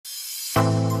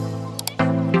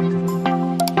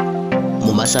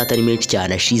masaha atari menshi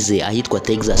cyane ashize ahitwa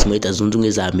Texas muri Leta Zunze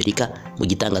Ubumwe za Amerika mu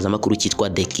gitangazamakuru cyitwa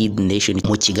The Kid Nation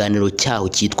mu kiganiro cyaho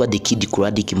cyitwa The Kid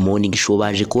Classic Morning Show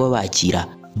baje kuba bakira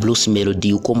Bruce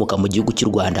Melody ukomoka mu gihugu cy'u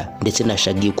Rwanda ndetse na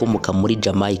Shaggy ukomoka muri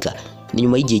Jamaica. Ni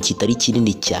nyuma y'igihe kitari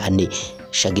kinini cyane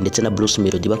Shaggy ndetse na Bruce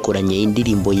Melody bakoranye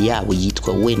indirimbo yabo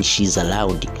yitwa When She's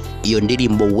Around. Iyo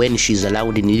ndirimbo When She's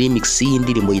Around ni remix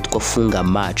y'indirimbo yitwa Funga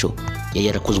Macho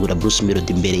yarakozwe na Bruce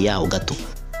Melody mbere yaho gato.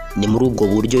 Ni muri ubwo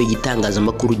buryo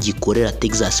igitangazamakuru gikorera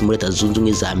Texas muri Leta Zunze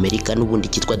Ubumwe za Amerika n'ubundi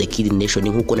cyitwa The Kid Nation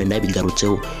nkuko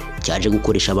nabigarutseho cyaje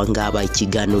gukoresha abangaba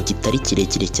ikiganiro kitari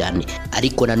kirekire cyane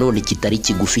ariko nanone kitari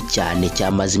kigufi cyane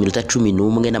cyamaze iminota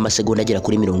 11 n'amasegonda agera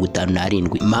kuri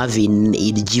 57. Marvin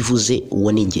Igisebo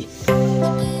uwo ninge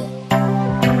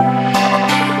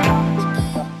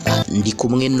ndi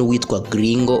kumwe n'uwitwa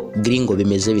Gringo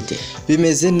bimeze bite?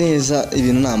 Bimeze neza,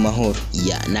 ibintu na amahoro.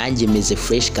 Ya nanjye meze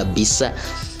fresh kabisa.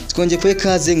 Twongeye kwe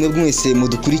kaze mwe mwese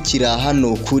mudukurikira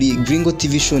hano kuri Gringo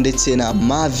TV Show ndetse na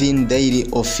Marvin Daily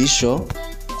Official.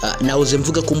 Nahoze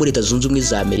mvuga ko muri Leta Zunze Ubumwe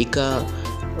za Amerika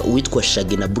witwa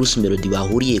Shaggy na Bruce Melody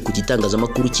bahuriye ku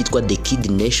gitangazamakuru cyitwa The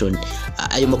Kid Nation.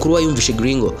 Ayo makuru wayumvishe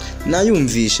Gringo?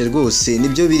 Nayumvishe rwose,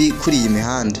 nibyo biri kuri iyi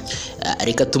mihanda.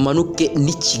 Reka tumanuke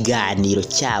n'ikiganiro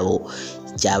cyabo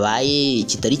cyabaye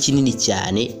kitari kinini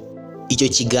cyane. Icyo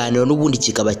kiganiro n'ubundi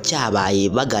kikaba cyabaye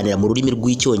baganira mu rurimi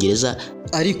rw'icyongereza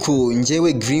ariko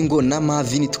njyewe Gringo na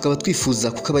Marvin tukaba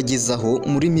twifuza kukabagezaho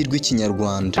mu rurimi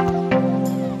rw'ikinyarwanda.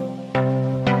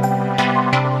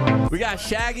 We got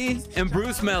Shaggy and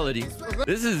Bruce Melody.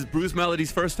 This is Bruce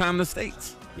Melody's first time in the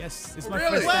States. Yes, it's my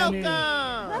first time here.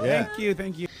 Yeah.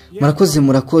 Thank you.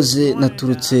 Murakoze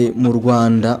naturutse mu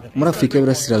Rwanda muri Afrika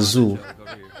y'Iburasirazuba.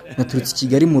 Naturutse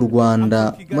Kigali mu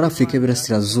Rwanda muri Afrika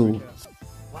y'Iburasirazuba.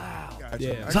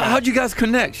 So how'd you guys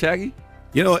connect, Shaggy?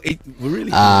 You know, we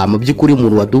really mu by'ukuri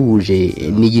umuntu waduhuje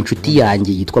ni inshuti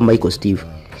yanjye yitwa Michael Steve.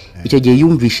 Icyo gihe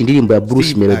yumvisha indirimbo ya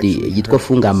Bruce Melody yitwa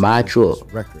Funga Macho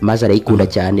maze arayikunda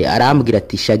cyane arambwira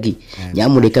ati Shaggy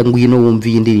nyamureka ngwino wumve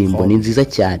iyi ndirimbo ni nziza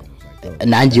cyane.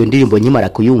 Nanjye iyo ndirimbo nyimara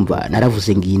kuyumva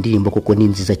naravuze ngo iyi ndirimbo koko ni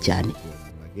nziza cyane,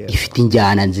 ifite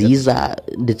injyana nziza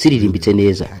ndetse iririmbitse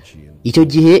neza. Icyo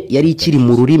gihe yari ikiri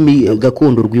mu rurimi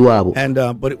gakondo rw'iwabo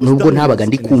nubwo ntabaga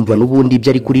ndi kumva n'ubundi ibyo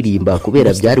ari kuririmba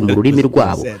kubera byari mu rurimi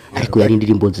rwabo ariko yari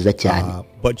indirimbo nziza cyane.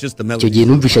 Icyo gihe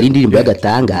numvisha ari indirimbo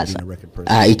y'agatangaza.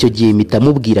 Icyo gihe mpita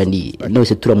mubwira ni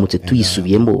nose turamutse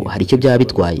tuyisubiyemo hari icyo byaba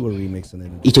bitwaye.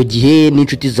 Icyo gihe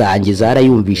n'inshuti zanjye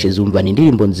zarayumvishe zumva ni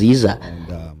indirimbo nziza.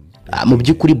 Mu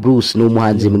by'ukuri Bruce ni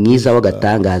umuhanzi mwiza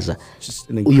w'agatangaza.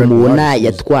 Uyu mubona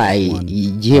yatwaye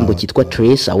igihembo cyitwa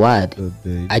Trace Award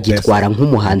agitwara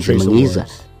nk'umuhanzi mwiza.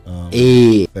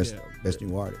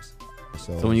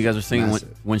 So when you guys are singing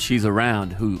when she's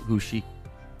around, who's she?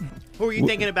 Who are you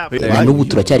thinking about? N'ubu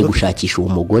turacyari gushakisha uwo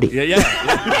mugore.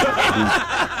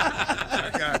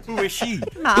 Who is she?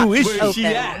 Who is she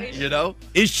at? You know?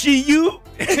 Is she you?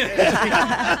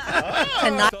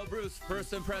 So Bruce,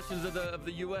 first impressions of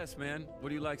the US, man. What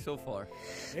do you like so far?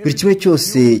 Buri kimwe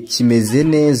cyose kimeze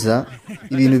neza,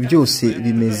 ibintu byose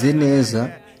bimeze neza,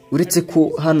 uretse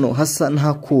ko hano hasa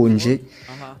ntakonje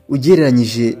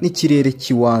ugereranyije n'ikirere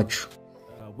cy'iwacu.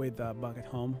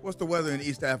 What's the weather in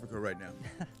East Africa right now?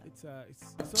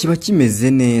 Kiba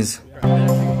kimeze neza.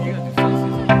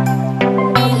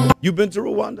 You've been to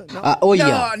Rwanda? No? Oh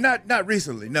yeah. No, not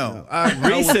recently. No.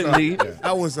 Recently?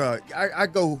 I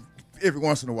go every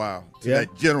once in a while to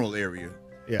that general area.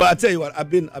 Yeah. But I tell you what,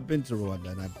 I've been to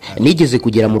Rwanda. Nigeze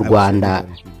kugera mu Rwanda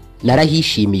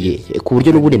narahishimiye ku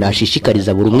buryo n'ubundi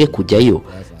nashishikariza buri umwe kujyayo.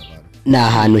 Ni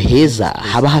ahantu heza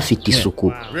haba hafite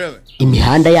isuku.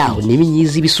 Imihanda yaho ni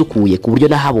myiza ibisukuye ku buryo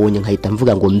nahabonye nkahita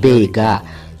mvuga ngo mbega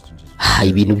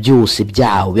ibintu byose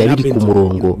byaho biba biri ku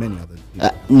murongo.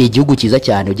 Ni igihugu cyiza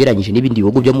cyane ugereranyije n'ibindi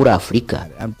bihugu byo muri Afrika.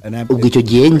 Ubwo icyo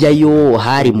gihe njyayo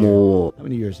hari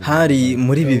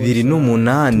muri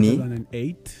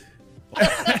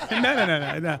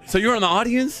 2008. So you're in the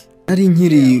audience? Ari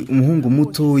nkiri umuhungu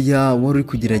mutoya wari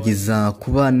kugerageza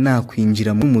kuba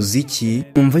nakwinjira mu muziki,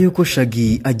 umva yuko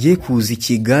Shaggy agiye kuza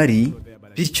Kigali,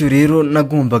 bityo rero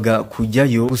nagombaga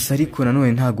kujyayo gusa ariko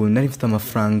nanone ntago nari mfite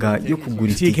amafaranga yo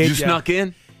kugura itike. You snuck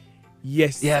in?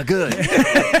 Yes. Yeah, good.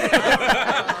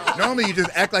 Normally you just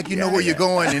act like you know where you're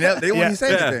going and they won't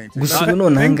say anything. Gusa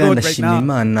none hanga ndashimira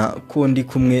Imana ko ndi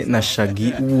kumwe na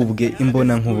Shaggy ubwe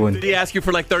imbona nkubona. Did he ask you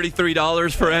for like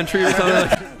 $33 for entry or something?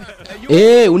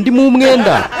 Undi mu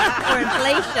mwenda. For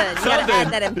inflation. You gotta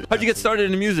add that in. How'd you get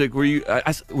started in music?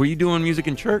 Were you doing music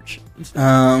in church?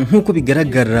 Nkuko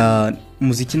bigaragara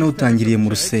muziki nawutangiriye mu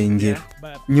rusengero.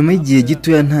 Nyuma y'igihe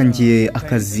gito yantangiye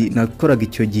akazi nakoraga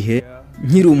icyo gihe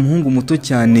nkiri umuhungu muto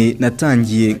cyane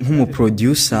natangiye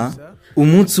nk'umuproducer.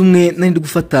 Umunsi umwe nari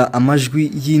gufata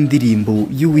amajwi y'indirimbo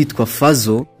y'uwitwa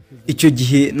Fazo. Icyo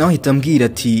gihe nawe ahita ambwira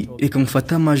ati reka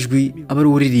mufate amajwi aba ari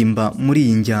uririmba muri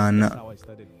iyi njyana.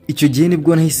 Icyo gihe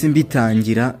nibwo nahise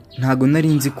mbitangira, ntago nari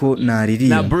nzi ko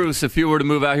naririmba. Now Bruce, if you were to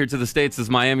move out here to the States, does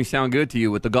Miami sound good to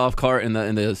you with the golf cart and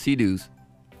the sea-doos?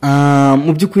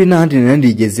 Mu by'ukuri n'ahandi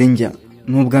nigeze njya.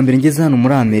 Ni ubwa mbere ngeze hano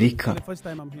muri Amerika.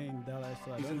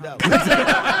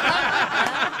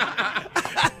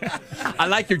 I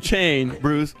like your chain,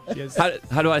 Bruce. Yes.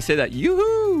 How do I say that?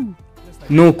 Yoo-hoo!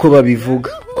 Nuko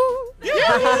babivuga.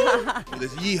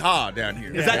 There's yeehaw down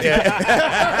here. Is that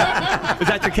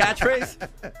your catchphrase?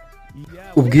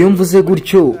 Ubwo iyo mvuze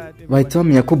gutyo bahita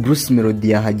bamenya ko Bruce Melody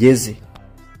yahageze.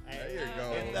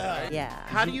 Yeah.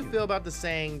 How do you feel about the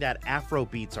saying that Afro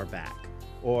beats are back,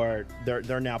 or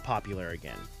they're now popular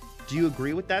again? Do you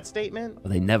agree with that statement?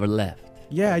 Well, they never left.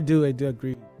 Yeah, I do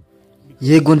agree.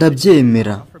 Yego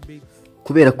ndabyemera.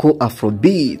 Kubera ko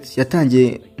Afrobeat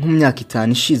yatangiye nk'umyaka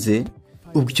 5 ishize,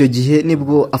 ubwo icyo gihe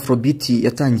nibwo Afrobeat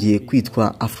yatangiye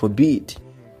kwitwa Afrobeat.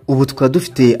 Ubu tukaba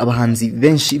dufite abahanzi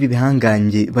benshi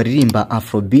b'ibihangange baririmba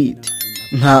Afrobeat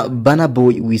nka Burna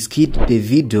Boy, Wizkid,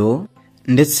 Davido,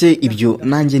 ndetse ibyo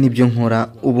nanjye nibyo nkora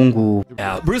ubu ngubu.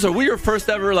 Bruce, are we your first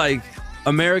ever like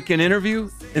American interview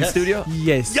in studio?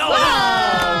 Yes. Yo! Wow.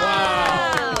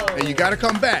 And you got to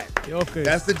come back. Okay.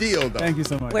 That's the deal, though. Thank you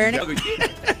so much. Wearing it.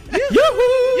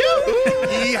 Yoo-hoo!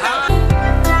 Yeehaw!